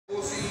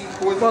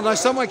coisa. Bom, nós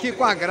estamos aqui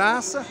com a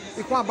Graça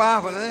e com a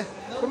Bárbara, né?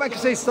 Como é que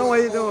vocês estão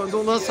aí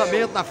no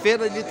lançamento da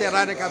Feira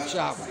Literária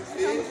Capixaba?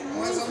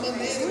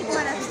 Muito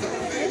maravilhoso,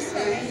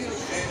 excelente.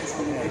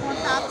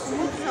 Contato com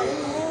muitos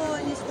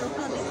autores,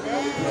 trocando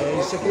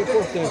ideias. Isso aqui é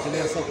importante, né?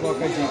 Essa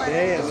troca de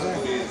ideias,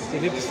 né? Você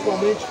vê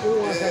principalmente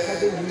com as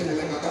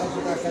academias. No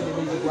caso da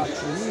Academia de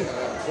Guaxini,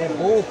 é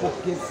bom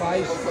porque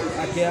faz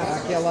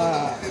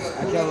aquela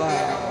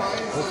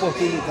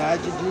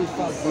oportunidade de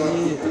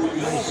fazer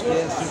uma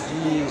espécie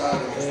de,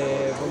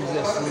 vamos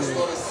dizer assim,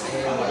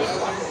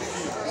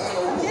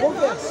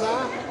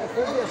 conversar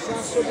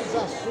sobre os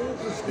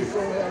assuntos que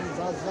são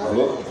realizados lá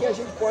e que a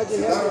gente pode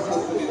realizar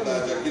também.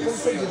 Como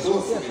você disse, o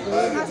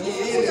As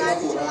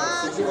dificuldades de lá,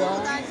 as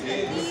dificuldades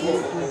daqui.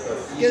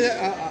 Porque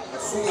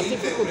as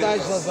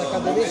dificuldades das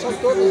academias são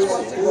todas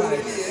quase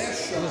iguais.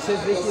 Você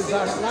vê que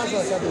nas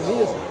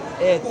academias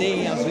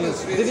tem às vezes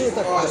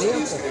 30,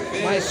 40,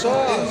 mas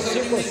só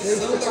 5 ou 6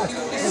 que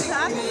participam.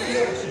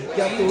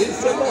 Que a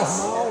isso é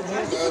normal,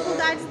 né? As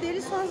dificuldades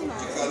deles são as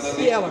nossas.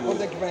 E ela,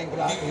 quando é que vai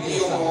ingressar? Vai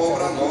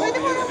demorar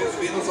muito.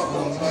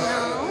 Não.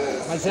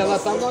 Mas ela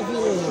está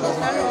novinha ainda.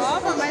 Está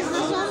nova, mas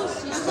nós somos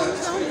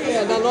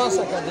na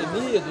nossa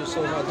academia do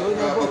Salvador,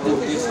 nós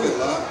botamos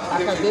um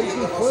acadêmico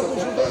infanto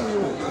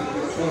juvenil,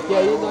 porque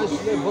aí nós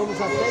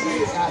levamos até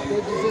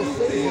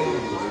 16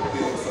 anos.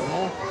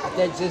 Né?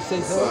 Até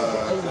 16 anos,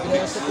 a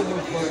ingressa como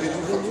infanto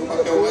juvenil e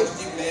depois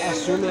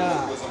assume a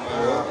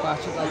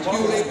parte da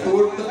atividade.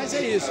 Mas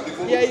é isso.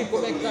 E aí,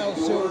 como é que está o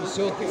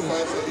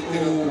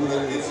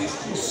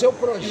seu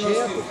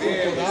projeto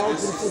cultural para o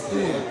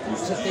futuro?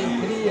 Você pensa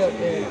em criar,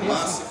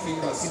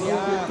 fazer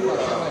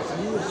mais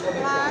livros?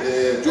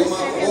 De uma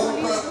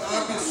compra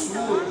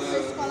absurda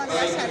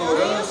da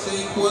ignorância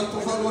enquanto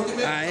valor de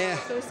mercado. Ah, é?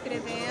 Estou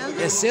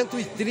escrevendo. É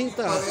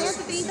 130 anos.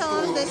 130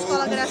 anos da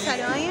Escola Graça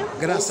Aranha.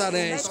 Graça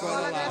Aranha,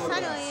 Escola Graça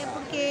Aranha,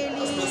 porque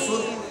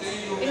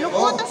ele não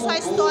conta só a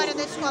história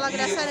da Escola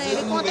Graça Aranha,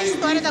 ele conta a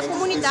história da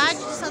comunidade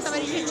de Santa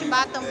Maria de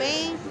Jetibá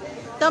também.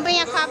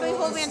 Também acaba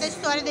envolvendo a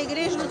história da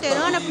Igreja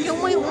Luterana, porque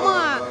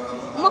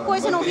uma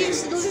coisa não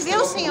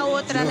viveu sem a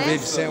outra, né? Não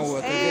vive sem a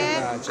outra, é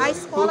verdade. A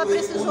escola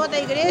precisou da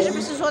igreja,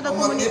 precisou da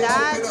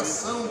comunidade.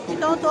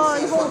 Então, estou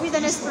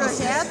envolvida nesse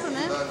projeto,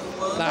 né?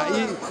 Tá,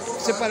 e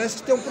você parece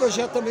que tem um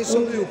projeto também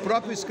sobre o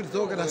próprio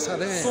escritor Graça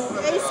Aranha.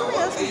 É isso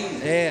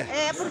mesmo.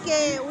 É,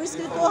 porque o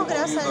escritor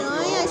Graça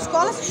Aranha, a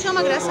escola se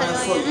chama Graça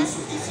Aranha, né?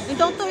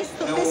 Então,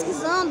 estou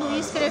pesquisando e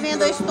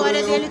escrevendo a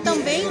história dele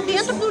também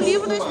dentro do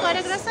livro da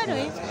História Graça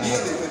Aranha.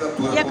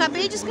 E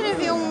acabei de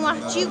escrever um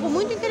artigo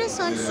muito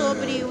interessante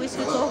sobre o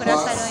escritor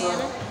Graça Aranha,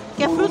 né?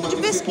 Que é fruto de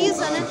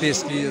pesquisa, né?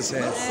 Pesquisa,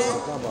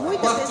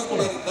 muita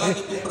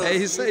pesquisa. É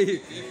isso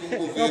aí.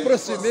 Eu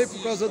aproximei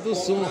por causa do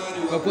som,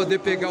 para poder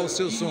pegar o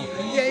seu som.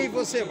 E aí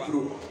você,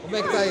 como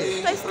é que tá aí?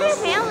 Estou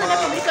escrevendo, né?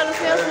 Publicando os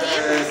meus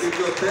livros.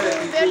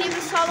 O meu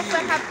livro solo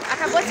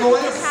acabou de ser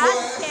publicado,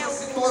 que é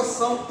o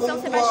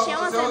São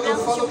Sebastião, as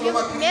lembranças de um livro,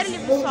 o primeiro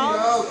livro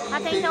solo.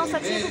 Até então só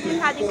tinha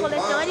publicado em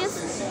coletâneas.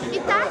 E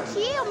tá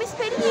aqui, é uma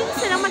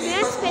experiência, né? Uma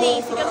grande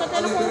experiência, que eu estou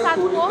tendo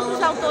contato com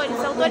outros autores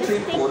que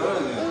têm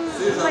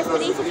uma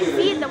experiência de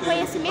vida,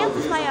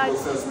 conhecimentos maiores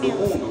que os meus.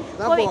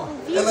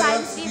 Vi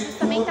vários livros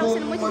também, estão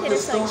sendo muito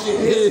interessantes.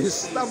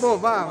 Isso, tá bom,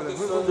 Bárbara.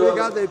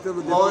 Obrigado aí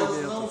pelo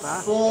depoimento,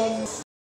 tá?